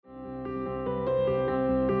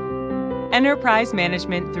Enterprise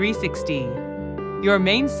Management 360, your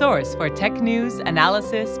main source for tech news,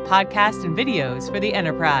 analysis, podcasts, and videos for the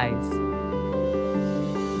enterprise.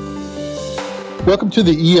 Welcome to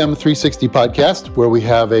the EM360 podcast, where we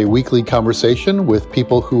have a weekly conversation with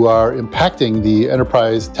people who are impacting the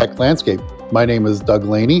enterprise tech landscape. My name is Doug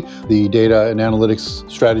Laney, the Data and Analytics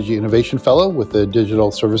Strategy Innovation Fellow with the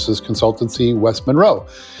digital services consultancy West Monroe.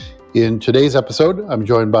 In today's episode, I'm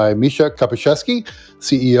joined by Misha Kapaszewski,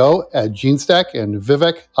 CEO at GeneStack, and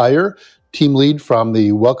Vivek Iyer, team lead from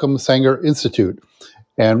the Wellcome Sanger Institute.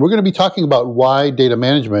 And we're going to be talking about why data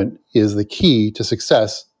management is the key to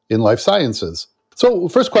success in life sciences. So,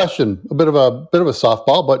 first question, a bit of a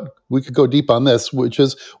softball, but we could go deep on this, which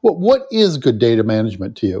is, what is good data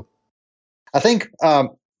management to you? I think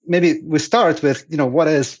maybe we start with, what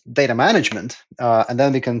is data management, and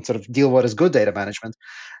then we can sort of deal what is good data management.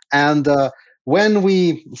 And when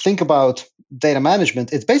we think about data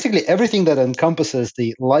management, it's basically everything that encompasses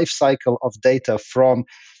the life cycle of data, from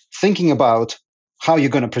thinking about how you're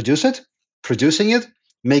going to produce it, producing it,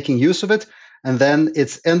 making use of it, and then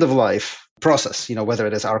its end of life process, whether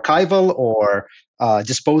it is archival or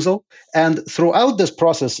disposal. And throughout this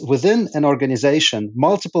process, within an organization,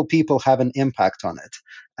 multiple people have an impact on it,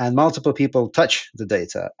 and multiple people touch the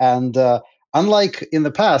data. And unlike in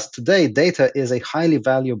the past, today, data is a highly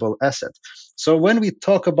valuable asset. So when we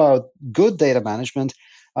talk about good data management,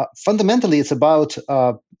 fundamentally, it's about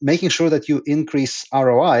making sure that you increase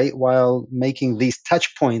ROI while making these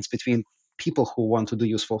touch points between people who want to do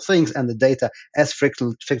useful things and the data as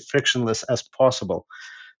frictionless as possible.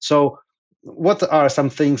 So what are some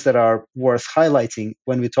things that are worth highlighting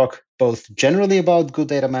when we talk both generally about good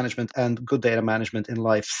data management and good data management in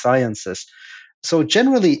life sciences? So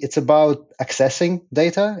generally, it's about accessing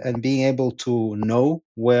data and being able to know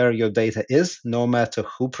where your data is, no matter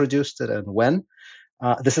who produced it and when.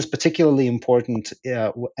 This is particularly important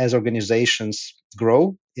as organizations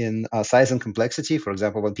grow in size and complexity. For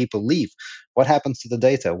example, when people leave, what happens to the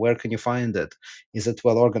data? Where can you find it? Is it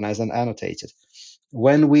well organized and annotated?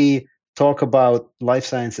 When we talk about life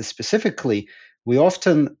sciences specifically, we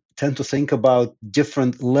often tend to think about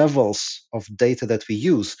different levels of data that we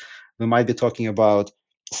use. We might be talking about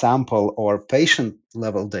sample or patient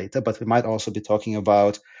level data, but we might also be talking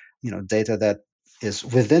about, data that is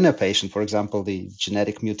within a patient, for example, the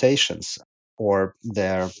genetic mutations or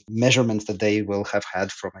their measurements that they will have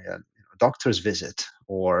had from a doctor's visit,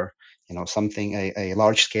 or something, a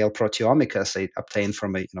large-scale proteomic assay obtained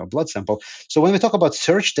from a blood sample. So when we talk about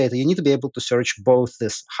search data, you need to be able to search both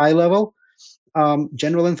this high-level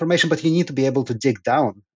general information, but you need to be able to dig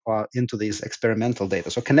down into these experimental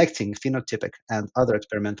data. So connecting phenotypic and other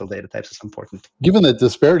experimental data types is important. Given the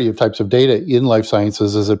disparity of types of data in life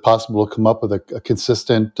sciences, is it possible to come up with a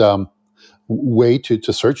consistent way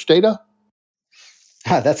to search data?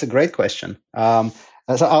 That's a great question.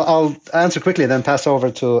 So I'll answer quickly, then pass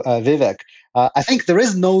over to Vivek. I think there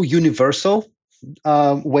is no universal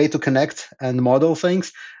way to connect and model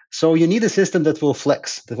things. So you need a system that will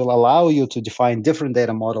flex, that will allow you to define different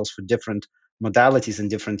data models for different modalities and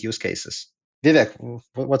different use cases. Vivek,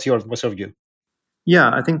 what's your view?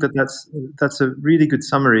 Yeah, I think that's a really good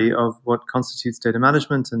summary of what constitutes data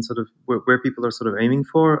management and sort of where people are sort of aiming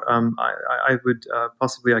for. I would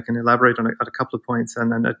possibly, I can elaborate on a couple of points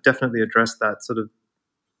and definitely address that sort of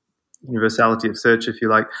universality of search, if you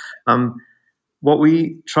like. What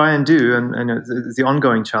we try and do, and it's the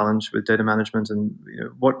ongoing challenge with data management, and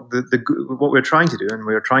what we're trying to do, and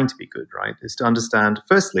we're trying to be good, right, is to understand,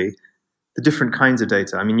 firstly, the different kinds of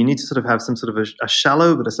data. I mean, you need to sort of have some sort of a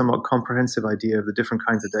shallow but a somewhat comprehensive idea of the different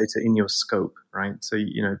kinds of data in your scope, right? So,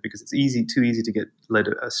 because it's too easy to get led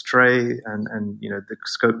astray, and the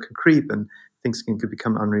scope can creep and things can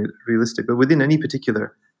become unrealistic. But within any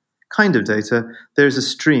particular kind of data, there's a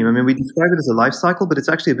stream. I mean, we describe it as a life cycle, but it's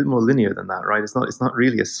actually a bit more linear than that, right? It's not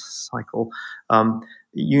really a cycle.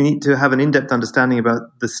 You need to have an in-depth understanding about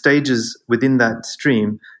the stages within that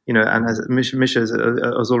stream, and as Misha has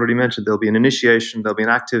already mentioned, there'll be an initiation, there'll be an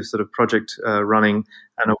active sort of project running,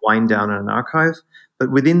 and a wind down and an archive.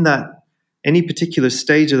 But within that, any particular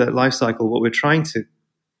stage of that life cycle, what we're trying to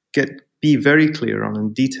be very clear on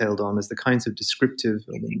and detailed on is the kinds of descriptive,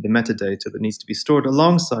 the metadata that needs to be stored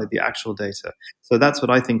alongside the actual data. So that's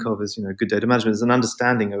what I think of as good data management, is an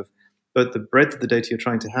understanding of both the breadth of the data you're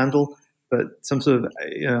trying to handle, but some sort of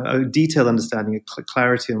a detailed understanding, a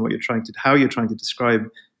clarity on how you're trying to describe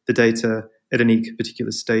the data at any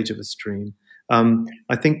particular stage of a stream.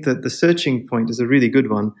 I think that the searching point is a really good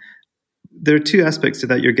one. There are two aspects to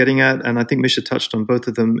that you're getting at, and I think Misha touched on both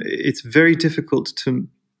of them. It's very difficult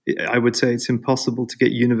I would say it's impossible to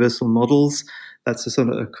get universal models that's a sort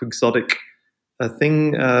of a quixotic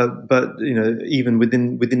thing. But even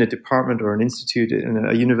within a department or an institute,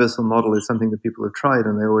 a universal model is something that people have tried,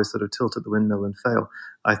 and they always sort of tilt at the windmill and fail.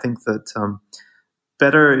 I think that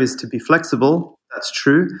better is to be flexible. That's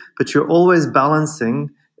true, but you're always balancing.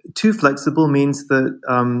 Too flexible means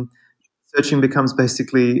that searching becomes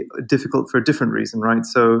basically difficult for a different reason, right?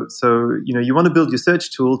 So you want to build your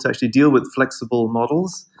search tool to actually deal with flexible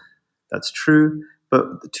models. That's true, but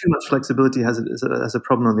too much flexibility has a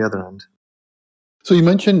problem on the other end. So you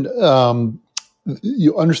mentioned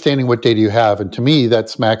you understanding what data you have, and to me that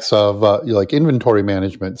smacks of like inventory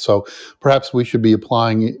management. So perhaps we should be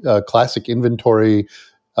applying classic inventory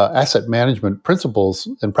asset management principles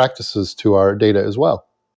and practices to our data as well.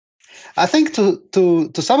 I think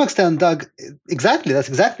to some extent, Doug, that's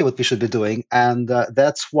exactly what we should be doing, and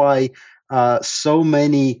that's why so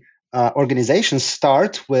many organizations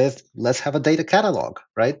start with, let's have a data catalog,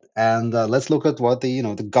 right? And let's look at what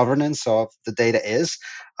the governance of the data is.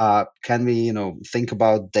 Can we think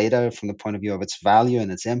about data from the point of view of its value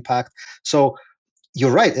and its impact? So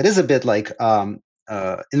you're right, it is a bit like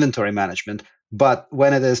inventory management, but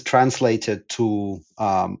when it is translated to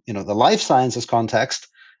the life sciences context,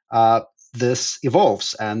 this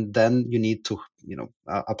evolves, and then you need to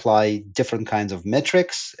apply different kinds of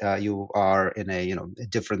metrics. You are in a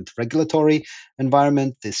different regulatory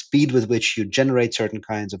environment. The speed with which you generate certain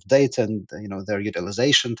kinds of data and their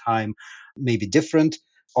utilization time may be different.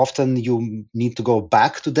 Often you need to go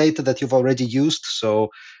back to data that you've already used. So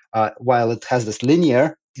while it has this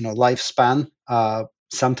linear lifespan,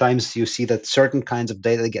 sometimes you see that certain kinds of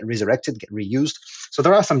data get resurrected, get reused. So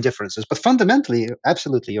there are some differences, but fundamentally,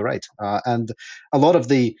 absolutely, you're right. And a lot of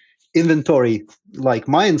the inventory-like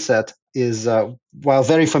mindset is, while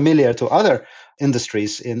very familiar to other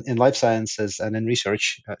industries in life sciences and in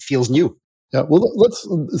research, feels new. Yeah, well,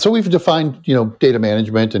 so we've defined, data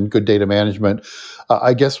management and good data management.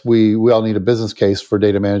 I guess we all need a business case for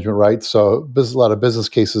data management, right? So a lot of business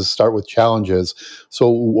cases start with challenges. So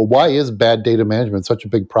why is bad data management such a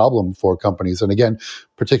big problem for companies? And again,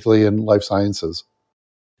 particularly in life sciences.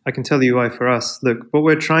 I can tell you why for us. Look, what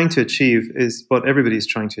we're trying to achieve is what everybody's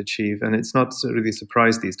trying to achieve, and it's not really a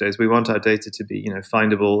surprise these days. We want our data to be,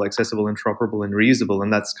 findable, accessible, interoperable, and reusable,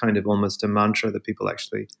 and that's kind of almost a mantra that people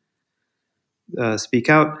actually speak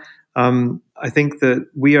out. I think that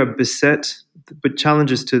we are beset with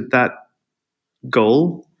challenges to that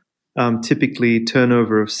goal, typically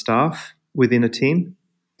turnover of staff within a team,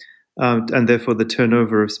 and therefore the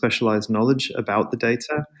turnover of specialized knowledge about the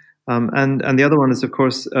data. And the other one is, of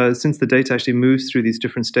course, since the data actually moves through these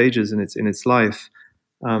different stages in its life,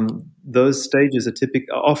 those stages are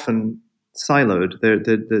often siloed.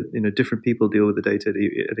 They're different people deal with the data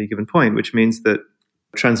at a given point, which means that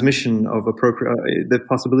the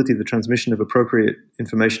possibility of the transmission of appropriate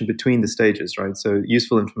information between the stages, right? So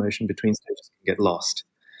useful information between stages can get lost.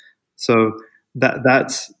 So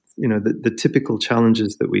that's the typical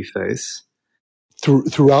challenges that we face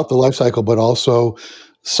throughout the life cycle, but also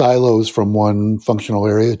silos from one functional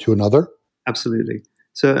area to another. Absolutely.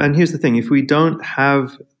 So, and here's the thing: if we don't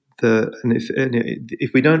have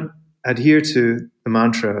if we don't adhere to the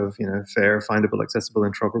mantra of fair, findable, accessible,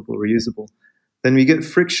 interoperable, reusable, then we get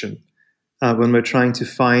friction when we're trying to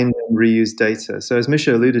find and reuse data. So as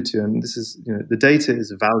Misha alluded to, and this is, the data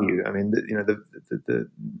is value. I mean,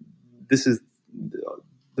 this is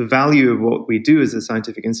the value of what we do as a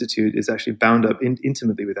scientific institute is actually bound up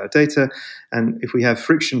intimately with our data. And if we have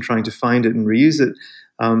friction trying to find it and reuse it,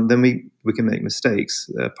 then we can make mistakes.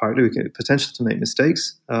 Partly we can potential to make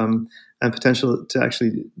mistakes and potential to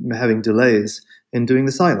actually having delays in doing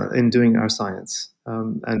our science.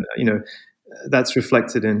 That's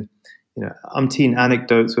reflected in umpteen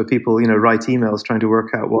anecdotes where people write emails trying to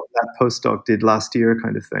work out what that postdoc did last year,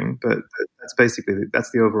 kind of thing. But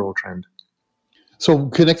that's the overall trend. So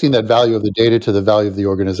connecting that value of the data to the value of the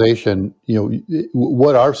organization,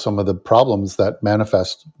 what are some of the problems that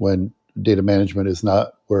manifest when data management is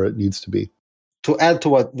not where it needs to be? To add to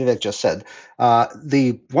what Vivek just said,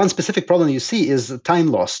 the one specific problem you see is time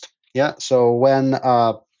lost. Yeah. So when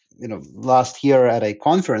last year at a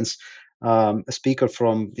conference, a speaker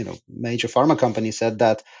from major pharma company said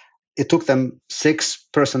that it took them 6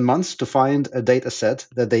 person months to find a data set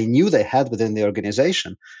that they knew they had within the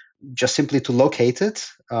organization, just simply to locate it,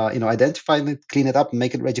 identify it, clean it up, and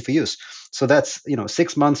make it ready for use. So that's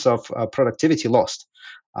 6 months of productivity lost,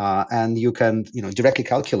 and you can directly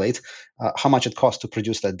calculate how much it costs to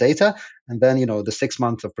produce that data, and then the 6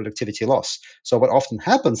 months of productivity loss. So what often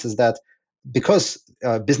happens is that because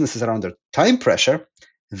businesses are under time pressure,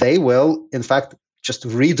 they will in fact just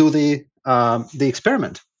redo the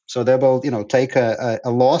experiment. So they will, take a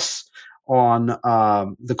loss on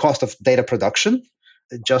the cost of data production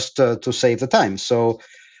just to save the time. So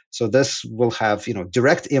this will have,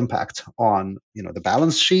 direct impact on, the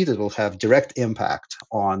balance sheet. It will have direct impact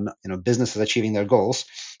on, businesses achieving their goals.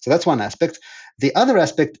 So that's one aspect. The other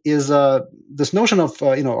aspect is this notion of,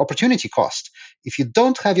 opportunity cost. If you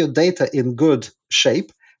don't have your data in good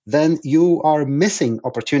shape, then you are missing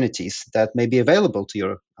opportunities that may be available to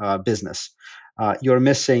your business. You're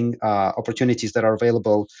missing opportunities that are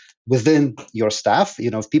available within your staff.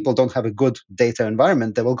 If people don't have a good data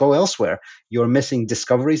environment, they will go elsewhere. You're missing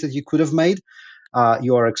discoveries that you could have made.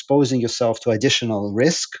 You are exposing yourself to additional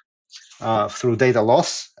risk through data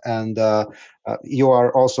loss, and you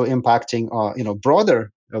are also impacting,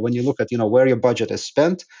 broader. When you look at, where your budget is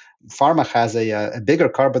spent, pharma has a bigger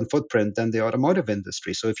carbon footprint than the automotive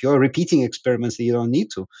industry. So if you're repeating experiments that you don't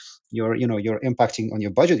need to, you're impacting on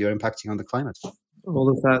your budget. You're impacting on the climate. All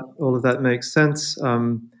of that makes sense.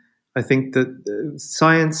 I think that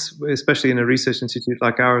science, especially in a research institute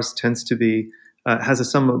like ours, tends to be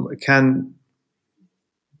can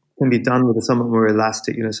be done with a somewhat more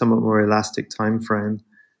elastic time frame.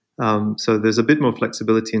 So there's a bit more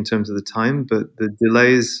flexibility in terms of the time, but the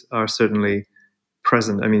delays are certainly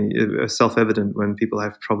present. I mean, it's self-evident when people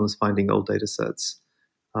have problems finding old data sets,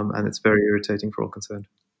 and it's very irritating for all concerned.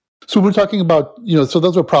 So we're talking about, so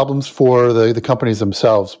those are problems for the companies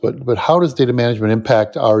themselves, but how does data management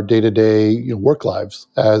impact our day-to-day work lives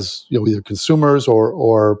as either consumers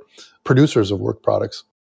or producers of work products?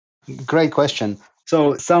 Great question.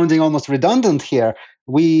 So sounding almost redundant here,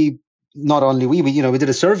 we did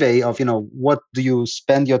a survey of what do you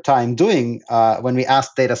spend your time doing when we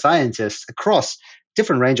asked data scientists across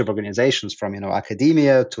different range of organizations, from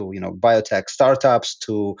academia to biotech startups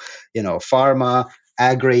to pharma,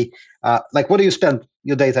 agri, like what do you spend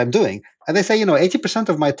your daytime doing? And they say 80%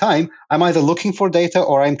 of my time I'm either looking for data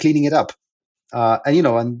or I'm cleaning it up,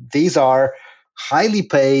 and these are highly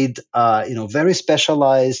paid, very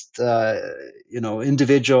specialized,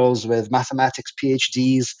 individuals with mathematics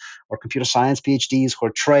PhDs or computer science PhDs who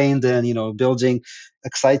are trained in, building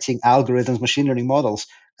exciting algorithms, machine learning models.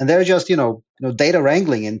 And they're just, data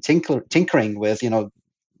wrangling and tinkering with,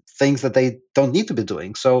 things that they don't need to be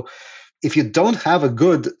doing. So if you don't have a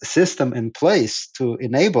good system in place to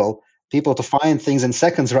enable people to find things in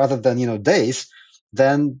seconds rather than, days,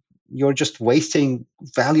 then you're just wasting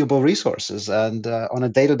valuable resources and on a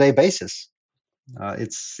day-to-day basis.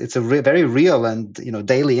 It's a very real and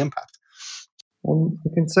daily impact. I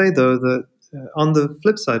can say though that on the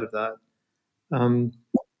flip side of that,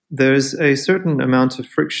 there's a certain amount of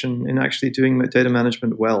friction in actually doing data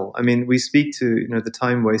management well. I mean, we speak to the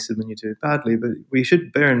time wasted when you do it badly, but we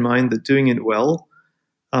should bear in mind that doing it well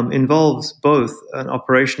involves both an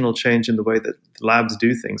operational change in the way that labs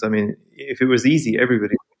do things. I mean, if it was easy,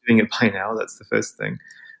 everybody would be doing it by now. That's the first thing.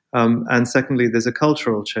 And secondly, there's a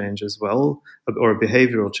cultural change as well, or a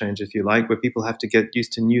behavioral change, if you like, where people have to get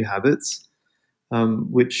used to new habits,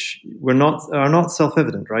 which are not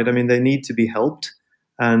self-evident, right? I mean, they need to be helped,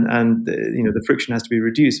 and the friction has to be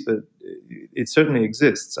reduced, but it certainly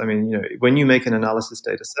exists. I mean, when you make an analysis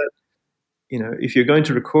data set, if you're going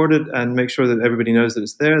to record it and make sure that everybody knows that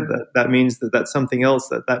it's there, that means that that's something else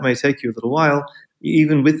that may take you a little while,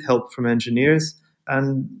 even with help from engineers.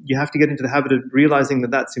 And you have to get into the habit of realizing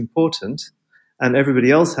that that's important, and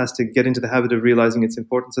everybody else has to get into the habit of realizing it's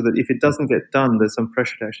important, so that if it doesn't get done, there's some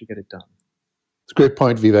pressure to actually get it done. It's a great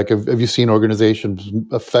point, Vivek. Have you seen organizations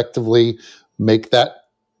effectively make that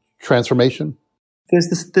transformation?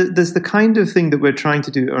 There's the kind of thing that we're trying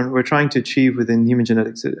to do, or we're trying to achieve within human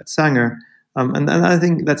genetics at Sanger. And I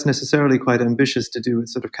think that's necessarily quite ambitious to do with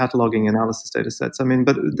sort of cataloging analysis data sets. I mean,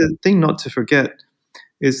 but the thing not to forget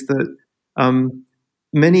is that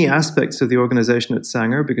many aspects of the organization at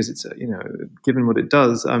Sanger, because it's given what it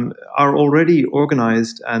does, are already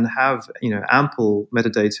organized and have ample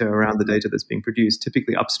metadata around the data that's being produced,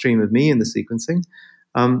 typically upstream of me in the sequencing.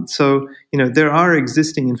 So there are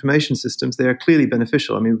existing information systems. They are clearly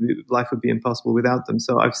beneficial. I mean, life would be impossible without them.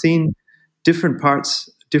 So I've seen different parts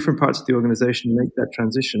of the organization make that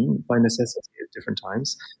transition by necessity at different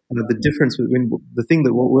times. And the difference between the thing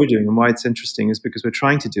that what we're doing and why it's interesting is because we're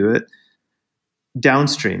trying to do it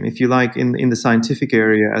downstream, if you like, in the scientific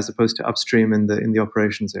area as opposed to upstream in the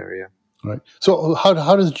operations area. Right. So how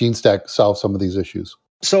does GeneStack solve some of these issues?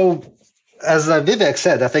 So as Vivek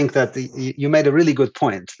said, I think that you made a really good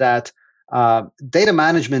point that data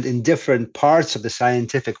management in different parts of the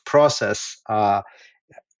scientific process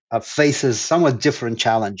faces somewhat different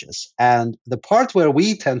challenges. And the part where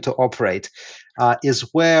we tend to operate is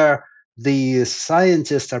where the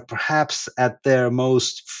scientists are perhaps at their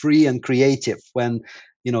most free and creative when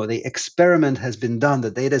the experiment has been done,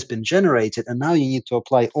 the data has been generated, and now you need to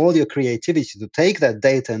apply all your creativity to take that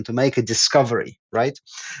data and to make a discovery, right?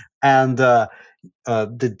 And the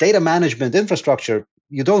data management infrastructure,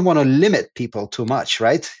 you don't want to limit people too much,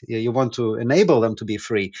 right? You want to enable them to be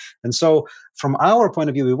free. And so from our point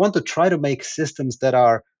of view, we want to try to make systems that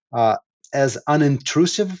are as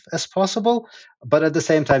unintrusive as possible, but at the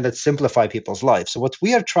same time that simplify people's lives. So what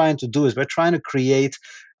we are trying to do is we're trying to create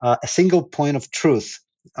a single point of truth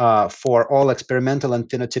for all experimental and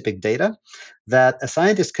phenotypic data that a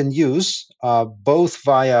scientist can use both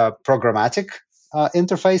via programmatic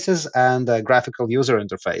interfaces and a graphical user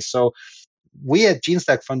interface. So we at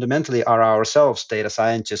GeneStack fundamentally are ourselves data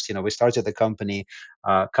scientists. We started the company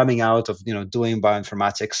coming out of doing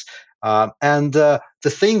bioinformatics, and the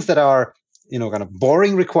things that are kind of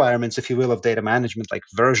boring requirements, if you will, of data management, like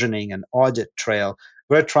versioning and audit trail,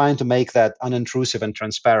 we're trying to make that unintrusive and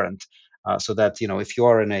transparent. So that if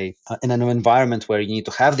you're in an environment where you need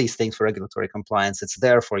to have these things for regulatory compliance, it's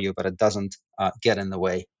there for you, but it doesn't get in the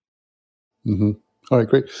way. Mm-hmm. All right,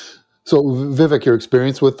 great. So Vivek, your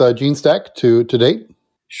experience with GeneStack to date?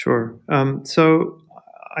 Sure. So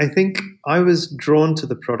I think I was drawn to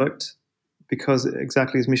the product because,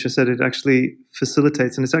 exactly as Misha said, it actually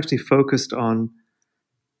facilitates, and it's actually focused on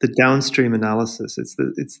the downstream analysis. It's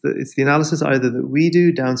the analysis either that we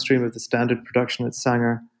do downstream of the standard production at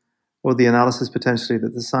Sanger, or the analysis potentially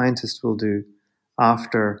that the scientist will do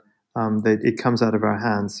after it comes out of our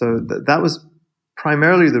hands. So that was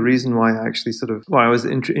primarily the reason why I was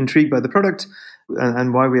intrigued by the product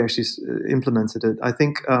and why we actually implemented it. I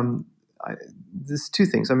think there's two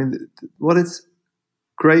things. I mean, what it's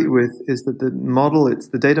great with is that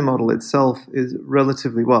the data model itself is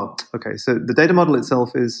relatively well. Okay, so the data model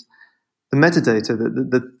itself is the metadata,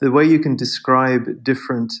 the way you can describe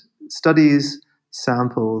different studies,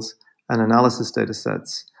 samples, and analysis data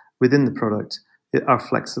sets within the product are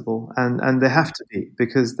flexible, and they have to be,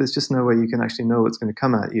 because there's just no way you can actually know what's going to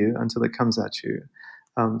come at you until it comes at you.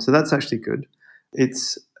 So that's actually good.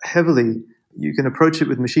 It's you can approach it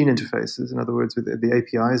with machine interfaces. In other words, the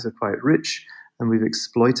APIs are quite rich, and we've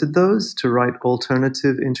exploited those to write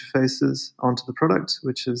alternative interfaces onto the product,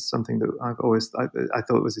 which is something that I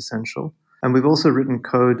thought was essential. And we've also written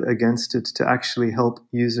code against it to actually help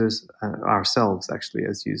users, ourselves actually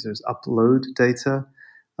as users, upload data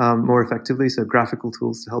more effectively, so graphical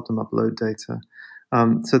tools to help them upload data.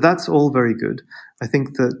 So that's all very good. I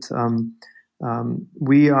think that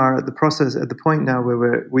we are at the point now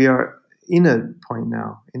where we are in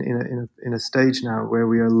a stage now where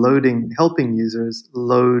we are helping users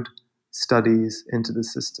load studies into the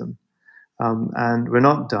system, and we're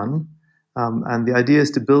not done. And the idea is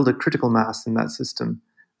to build a critical mass in that system,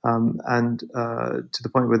 and to the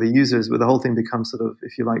point where the whole thing becomes sort of,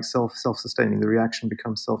 if you like, self-sustaining. The reaction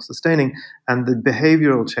becomes self-sustaining, and the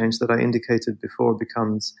behavioral change that I indicated before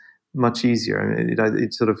becomes much easier. I mean,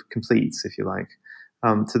 it sort of completes, if you like.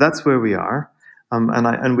 So that's where we are,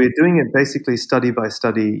 and we're doing it basically study by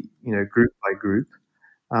study, group by group.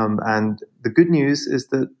 And the good news is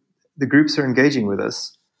that the groups are engaging with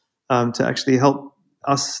us to actually help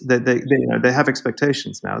us. They have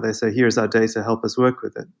expectations now. They say, here's our data, help us work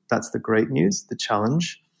with it. That's the great news. The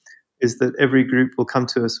challenge is that every group will come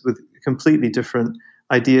to us with completely different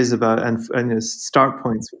ideas about and start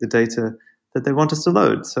points with the data that they want us to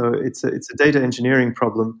load. So it's a data engineering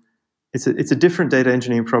problem. It's a different data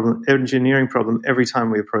engineering problem every time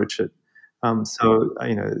we approach it. So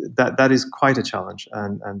that is quite a challenge,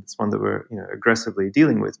 and it's one that we're aggressively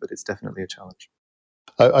dealing with, but it's definitely a challenge.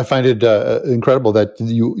 I find it incredible that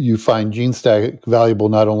you find GeneStack valuable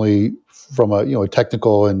not only from a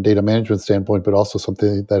technical and data management standpoint, but also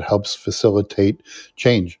something that helps facilitate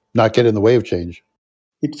change, not get in the way of change.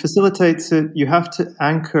 It facilitates it. You have to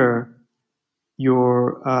anchor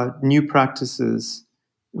your new practices.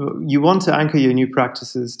 You want to anchor your new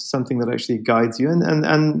practices to something that actually guides you,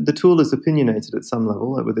 and the tool is opinionated at some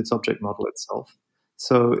level with its object model itself.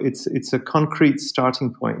 So it's a concrete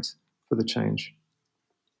starting point for the change.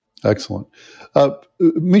 Excellent.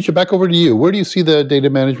 Misha, back over to you. Where do you see the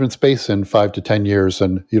data management space in 5 to 10 years?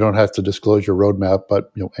 And you don't have to disclose your roadmap,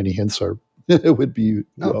 but any hints it would be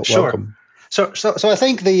welcome. Sure. So I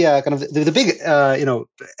think the kind of the big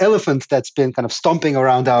elephant that's been kind of stomping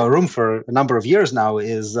around our room for a number of years now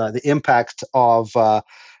is the impact of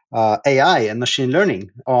AI and machine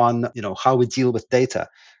learning on how we deal with data.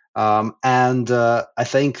 And I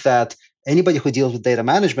think that anybody who deals with data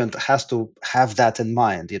management has to have that in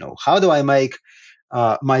mind. How do I make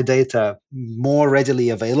my data more readily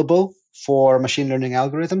available for machine learning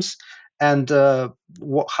algorithms? and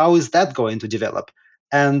how is that going to develop?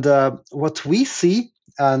 And what we see,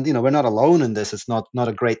 and we're not alone in this, it's not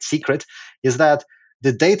a great secret, is that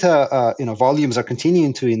the data volumes are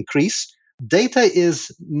continuing to increase. Data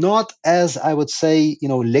is not as, I would say,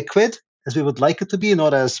 liquid as we would like it to be,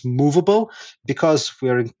 not as movable, because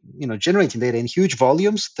we're generating data in huge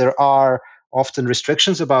volumes. There are often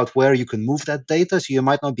restrictions about where you can move that data, so you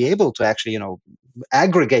might not be able to actually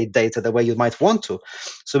aggregate data the way you might want to.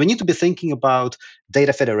 So we need to be thinking about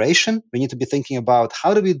data federation. We need to be thinking about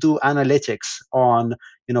how do we do analytics on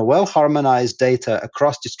well harmonized data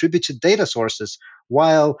across distributed data sources,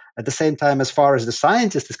 while at the same time, as far as the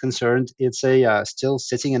scientist is concerned, it's still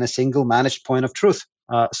sitting in a single managed point of truth.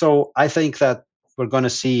 So I think that we're going to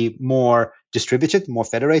see more distributed, more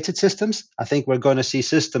federated systems. I think we're going to see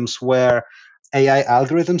systems where AI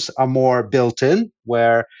algorithms are more built in,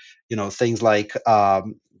 where things like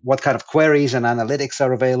what kind of queries and analytics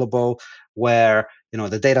are available, where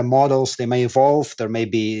the data models, they may evolve. There may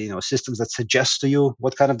be systems that suggest to you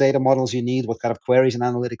what kind of data models you need, what kind of queries and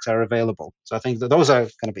analytics are available. So I think that those are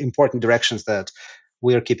kind of important directions that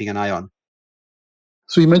we are keeping an eye on.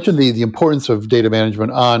 So you mentioned the importance of data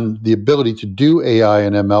management on the ability to do AI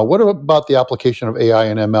and ML. What about the application of AI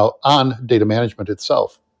and ML on data management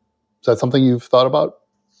itself? Is that something you've thought about?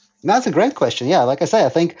 That's a great question. Yeah, like I say, I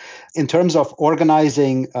think in terms of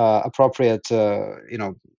organizing appropriate,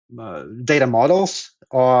 data models,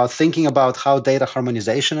 or thinking about how data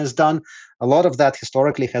harmonization is done, a lot of that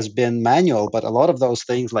historically has been manual. But a lot of those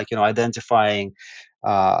things, like identifying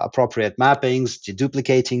appropriate mappings,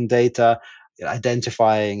 deduplicating data,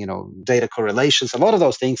 identifying data correlations, a lot of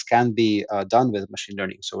those things can be done with machine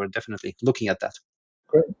learning. So we're definitely looking at that.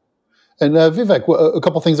 Great. And Vivek, a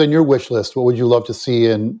couple things on your wish list. What would you love to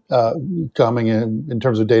see coming in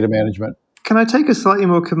terms of data management? Can I take a slightly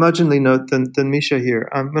more curmudgeonly note than Misha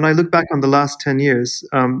here? When I look back on the last 10 years,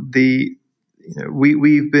 the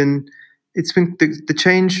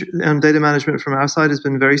change in data management from our side has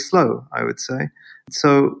been very slow, I would say.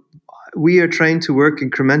 So we are trained to work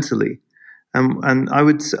incrementally. And I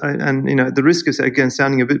would, at the risk of, again,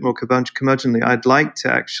 sounding a bit more curmudgeonly, I'd like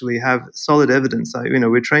to actually have solid evidence.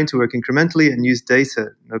 We're trained to work incrementally and use data,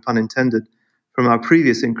 no pun intended, from our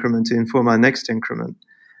previous increment to inform our next increment.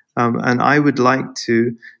 And I would like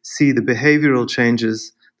to see the behavioral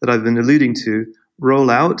changes that I've been alluding to roll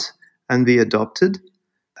out and be adopted.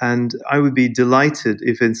 And I would be delighted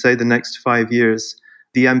if in, say, the next 5 years,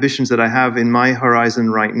 the ambitions that I have in my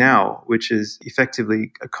horizon right now, which is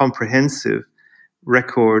effectively a comprehensive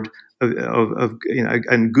record of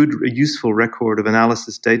and good, useful record of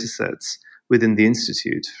analysis data sets within the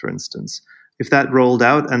Institute, for instance. If that rolled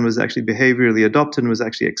out and was actually behaviorally adopted and was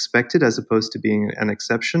actually expected as opposed to being an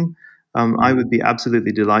exception, I would be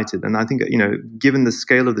absolutely delighted. And I think, given the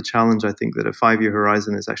scale of the challenge, I think that a 5-year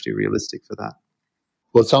horizon is actually realistic for that.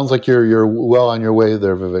 Well, it sounds like you're well on your way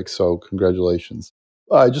there, Vivek, so congratulations.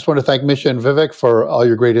 I just want to thank Misha and Vivek for all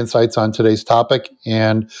your great insights on today's topic.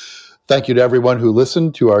 And thank you to everyone who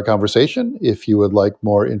listened to our conversation. If you would like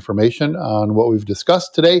more information on what we've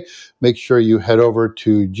discussed today, make sure you head over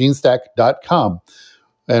to genestack.com.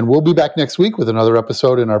 And we'll be back next week with another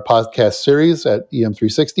episode in our podcast series at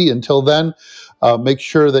EM360. Until then, make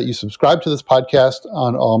sure that you subscribe to this podcast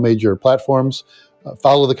on all major platforms.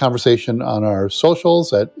 Follow the conversation on our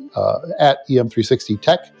socials at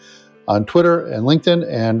EM360Tech. On Twitter and LinkedIn.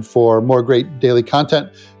 And for more great daily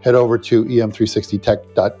content, head over to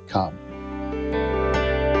em360tech.com.